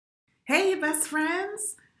best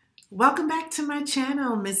friends. Welcome back to my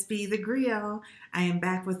channel, Miss B the Griot. I am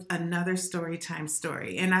back with another story time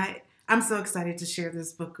story, and I'm so excited to share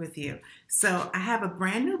this book with you. So I have a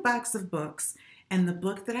brand new box of books, and the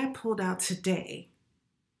book that I pulled out today,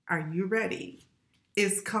 are you ready,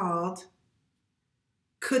 is called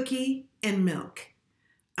Cookie and Milk,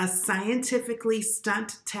 a scientifically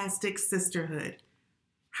stunt-tastic sisterhood.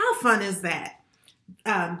 How fun is that?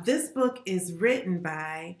 This book is written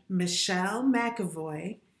by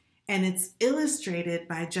Mcavoy, and it's illustrated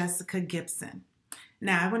by GIBSON.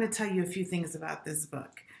 Now, I want to tell you a few things about this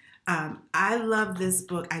book. I love this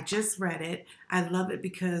book. I just read it. I love it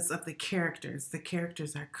because of the characters. The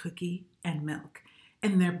characters are Cookie and Milk,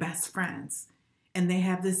 and they're best friends. And they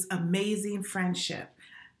have this amazing friendship.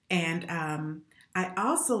 And I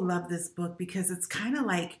also love this book because it's kind of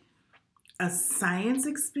like a science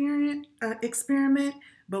experiment,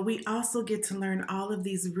 but we also get to learn all of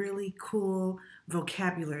these really cool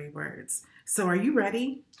vocabulary words. So are you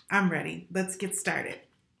ready? I'm ready. Let's get started.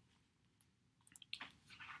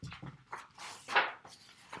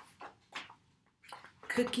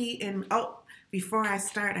 Cookie and, before I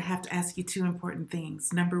start, I have to ask you two important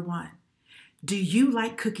things. Number one, do you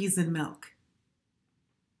like cookies and milk?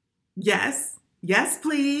 Yes. Yes,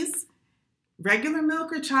 please. Regular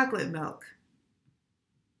milk or chocolate milk?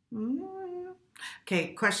 Okay,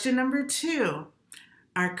 question number two.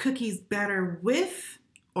 Are cookies better with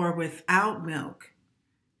or without milk?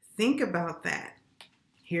 Think about that.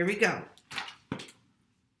 Here we go.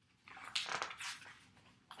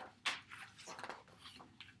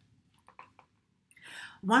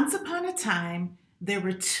 Once upon a time, there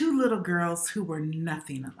were two little girls who were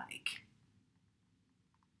nothing alike.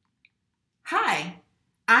 Hi,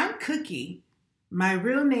 I'm Cookie. My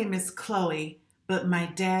real name is Chloe, but my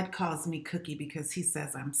dad calls me Cookie because he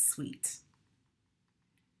says I'm sweet.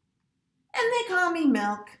 And they call me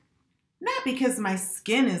Milk, not because my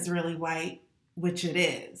skin is really white, which it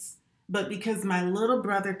is, but because my little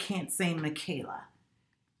brother can't say Michaela,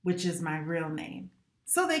 which is my real name.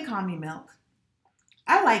 So they call me Milk.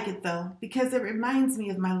 I like it though, because it reminds me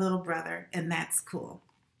of my little brother, and that's cool.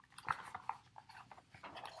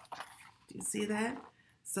 Do you see that?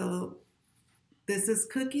 So this is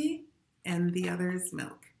Cookie, and the other is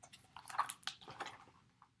Milk.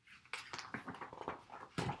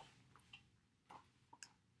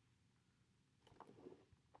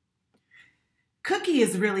 Cookie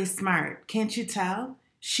is really smart, can't you tell?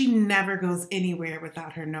 She never goes anywhere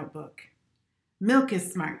without her notebook. Milk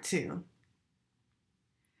is smart too.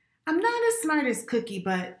 I'm not as smart as Cookie,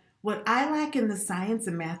 but what I lack in the science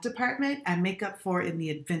and math department, I make up for in the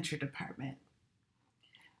adventure department.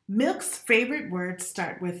 Milk's favorite words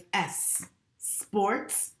start with S: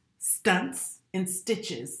 sports, stunts, and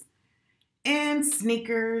stitches, and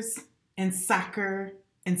sneakers, and soccer,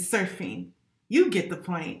 and surfing. You get the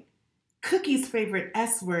point. Cookie's favorite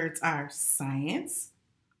S words are science,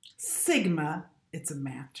 sigma, it's a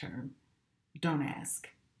math term, don't ask,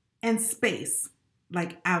 and space,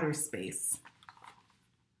 like outer space.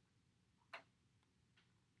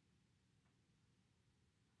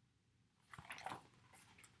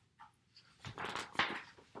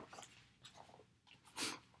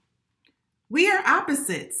 We are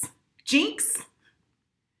opposites, Jinx,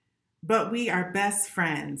 but we are best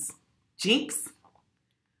friends. Jinx?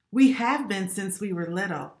 We have been since we were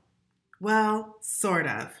little. Well, sort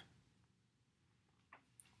of.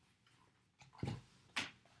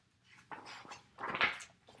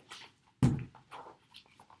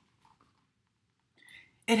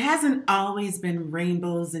 It hasn't always been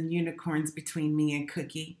rainbows and unicorns between me and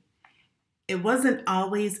Cookie. It wasn't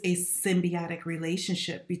always a symbiotic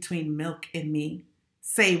relationship between Milk and me.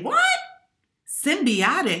 Say what?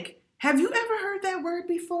 Symbiotic? Have you ever heard that word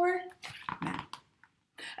before? No.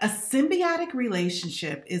 A symbiotic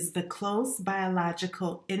relationship is the close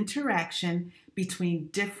biological interaction between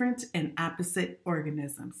different and opposite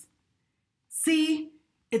organisms. See,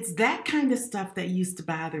 it's that kind of stuff that used to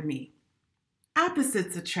bother me.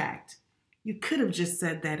 Opposites attract. You could have just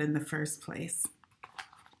said that in the first place.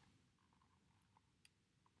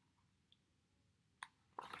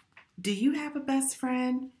 Do you have a best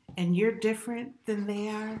friend and you're different than they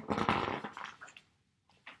are?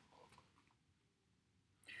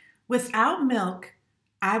 Without Milk,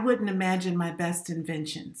 I wouldn't imagine my best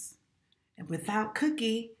inventions. And without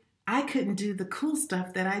Cookie, I couldn't do the cool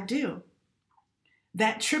stuff that I do.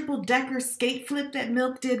 That triple-decker skate flip that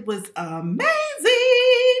Milk did was amazing!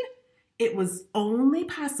 It was only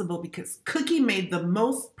possible because Cookie made the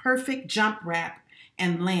most perfect jump wrap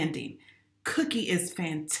and landing. Cookie is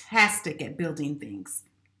fantastic at building things.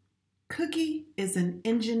 Cookie is an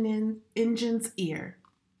engine's ear.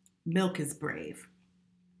 Milk is brave.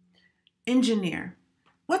 Engineer.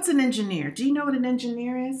 What's an engineer? Do you know what an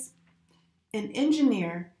engineer is? An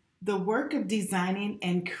engineer, the work of designing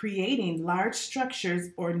and creating large structures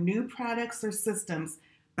or new products or systems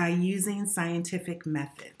by using scientific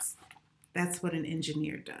methods. That's what an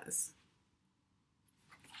engineer does.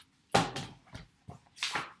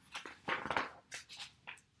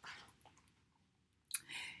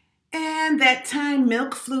 And that time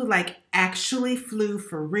Milk flew, like actually flew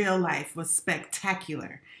for real life, was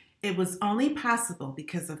spectacular. It was only possible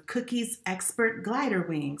because of Cookie's expert glider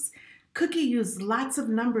wings. Cookie used lots of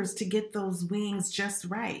numbers to get those wings just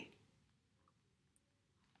right.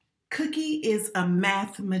 Cookie is a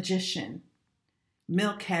math magician.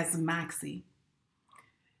 Milk has moxie.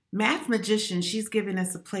 Math magician, she's giving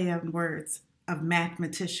us a play on words of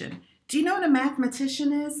mathematician. Do you know what a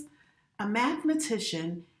mathematician is? A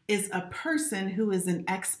mathematician is a person who is an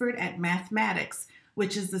expert at mathematics,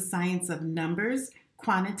 which is the science of numbers,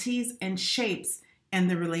 quantities, and shapes, and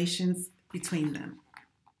the relations between them.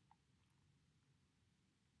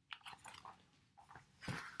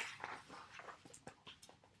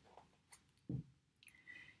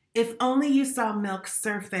 If only you saw Milk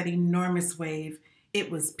surf that enormous wave,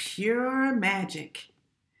 it was pure magic.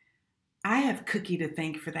 I have Cookie to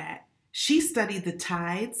thank for that. She studied the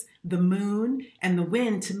tides, the moon, and the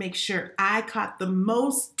wind to make sure I caught the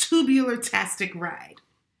most tubular-tastic ride.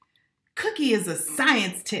 Cookie is a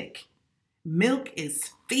science tick. Milk is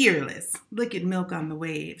fearless. Look at Milk on the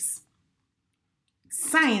waves.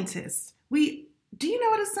 Scientist. Do you know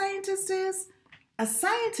what a scientist is? A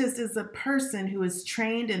scientist is a person who is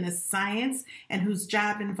trained in a science and whose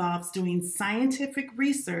job involves doing scientific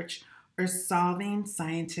research or solving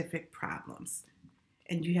scientific problems.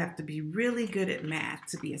 And you have to be really good at math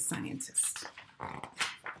to be a scientist.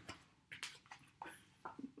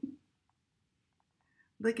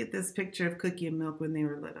 Look at this picture of Cookie and Milk when they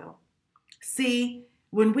were little. See,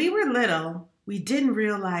 when we were little, we didn't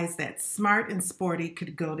realize that smart and sporty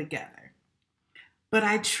could go together. But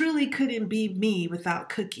I truly couldn't be me without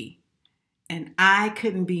Cookie, and I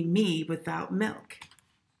couldn't be me without Milk.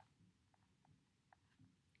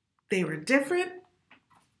 They were different,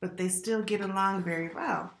 but they still get along very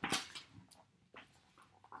well.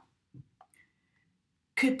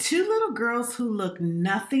 Could two little girls who look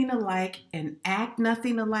nothing alike and act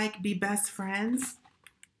nothing alike be best friends?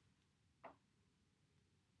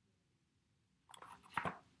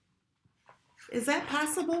 Is that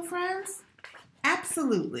possible, friends?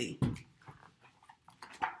 Absolutely.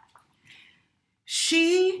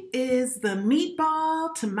 She is the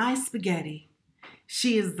meatball to my spaghetti.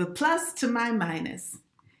 She is the plus to my minus.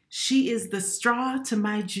 She is the straw to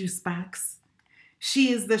my juice box.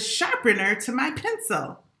 She is the sharpener to my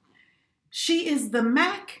pencil. She is the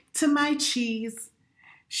mac to my cheese.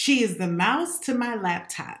 She is the mouse to my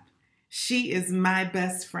laptop. She is my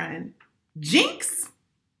best friend. Jinx?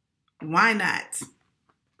 Why not?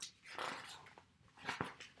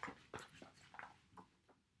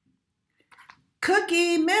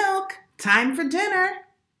 Cookie, Milk, time for dinner.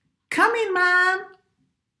 Coming, Mom.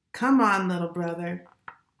 Come on, little brother.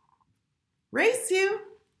 Race you.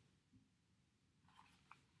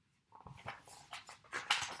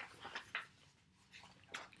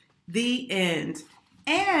 The end.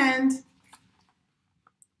 And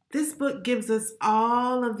this book gives us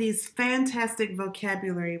all of these fantastic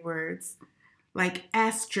vocabulary words like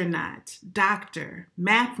astronaut, doctor,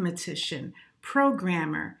 mathematician,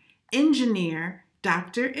 programmer, engineer,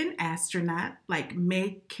 doctor, and astronaut, like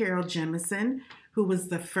May Carol Jemison, who was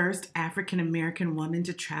the first African-American woman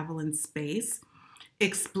to travel in space,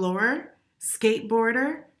 explorer,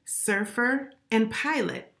 skateboarder, surfer, and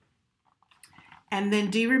pilot. And then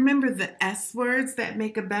do you remember the S words that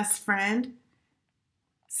make a best friend?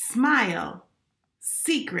 Smile,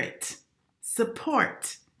 secret,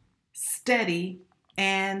 support, steady,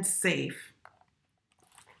 and safe.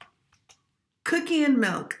 Cookie and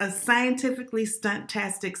Milk, a scientifically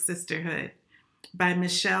stunt-tastic sisterhood by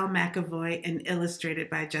Michelle Mcavoy and illustrated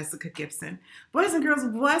by Jessica Gibson. Boys and girls,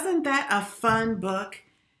 wasn't that a fun book?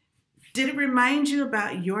 Did it remind you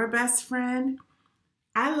about your best friend?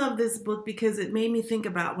 I love this book because it made me think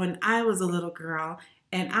about when I was a little girl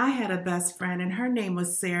and I had a best friend and her name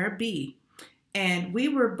was Sarah B. And we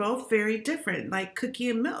were both very different, like Cookie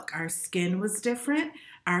and Milk. Our skin was different,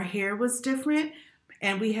 our hair was different,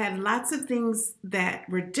 and we had lots of things that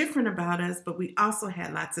were different about us, but we also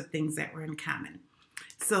had lots of things that were in common.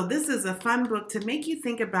 So this is a fun book to make you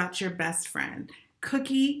think about your best friend,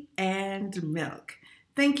 Cookie and Milk.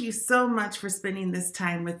 Thank you so much for spending this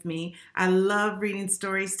time with me. I love reading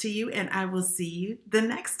stories to you, and I will see you the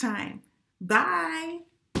next time. Bye.